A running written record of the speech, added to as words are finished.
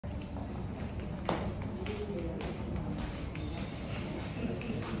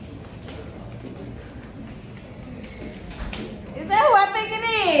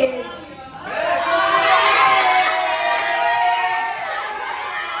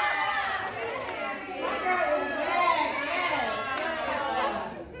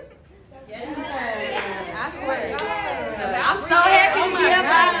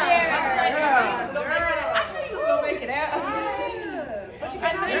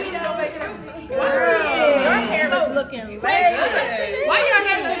looking lazy. Why y'all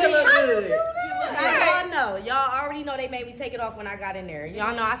have to look good? Y'all know. Y'all already know they made me take it off when I got in there.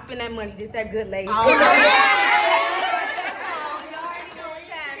 Y'all know I spend that money. This that good lady. Oh, Y'all already know what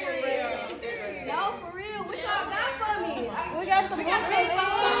time it is. No, for real. What y'all got for me? We got some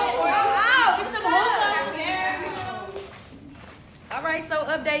All right, so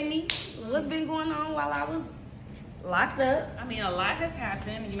update me. What's been going on while I was locked up? I mean, a lot has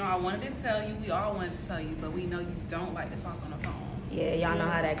happened. You know, I wanted to tell you. We all wanted to tell you, but we know you don't like to talk on the phone. Yeah, y'all know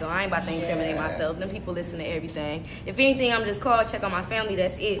how that go. I ain't about to incriminate myself. Them people listen to everything. If anything, I'm just called, check on my family,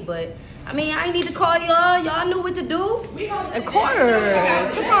 that's it. But, I mean, I ain't need to call y'all. Y'all knew what to do. Of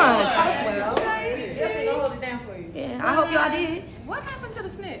course. Come on, talk well. Definitely gonna hold it down for you. Yeah, I hope y'all did. What happened to the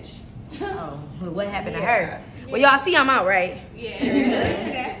snitch? Oh, what happened to her? Well, y'all see I'm out, right?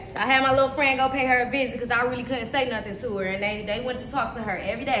 Yeah. I had my little friend go pay her a visit because I really couldn't say nothing to her. And they went to talk to her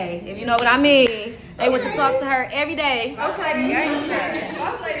every day, if you know what I mean. They went to talk to her every day.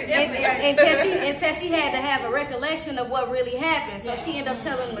 Until she had to have a recollection of what really happened. So she ended up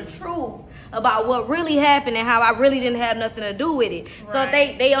telling them the truth about what really happened and how I really didn't have nothing to do with it. So if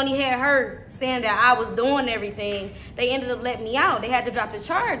they only had her saying that I was doing everything, they ended up letting me out. They had to drop the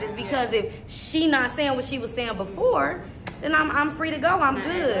charges because if she not saying what she was saying before, then I'm free to go. I'm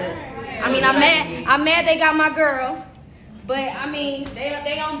good. I mean, I'm mad they got my girl. But I mean,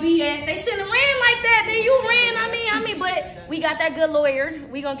 they on BS. They shouldn't have ran like that. Then you ran. I mean, but we got that good lawyer.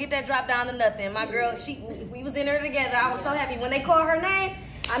 We gonna get that drop down to nothing. My girl, we was in there together. I was so happy when they called her name.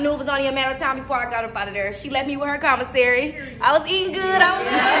 I knew it was only a matter of time before I got up out of there. She left me with her commissary. I was eating good.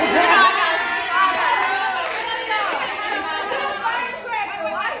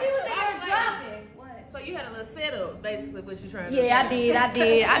 You had a little setup, basically, what you trying to do. Yeah, I did.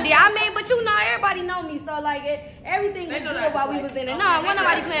 I mean, but you know, everybody know me, so like everything was good while we was in it. No, wasn't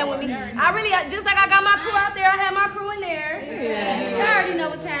nobody playing with me. I really, just like I got my crew out there, I had my crew in there. Yeah. You already know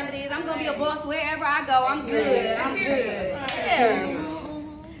what time it is. I'm gonna be a boss wherever I go. I'm good. I'm good. Yeah.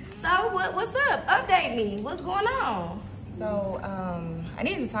 So what's up? Update me. What's going on? So I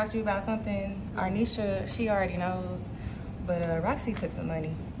need to talk to you about something. Arnisha, she already knows, but Roxy took some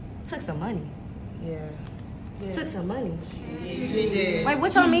money. Took some money. Yeah. Took some money. She did. Wait,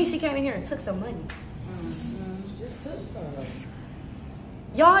 what y'all mean she came in here and took some money? Just took some.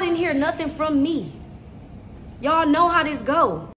 Y'all didn't hear nothing from me. Y'all know how this go.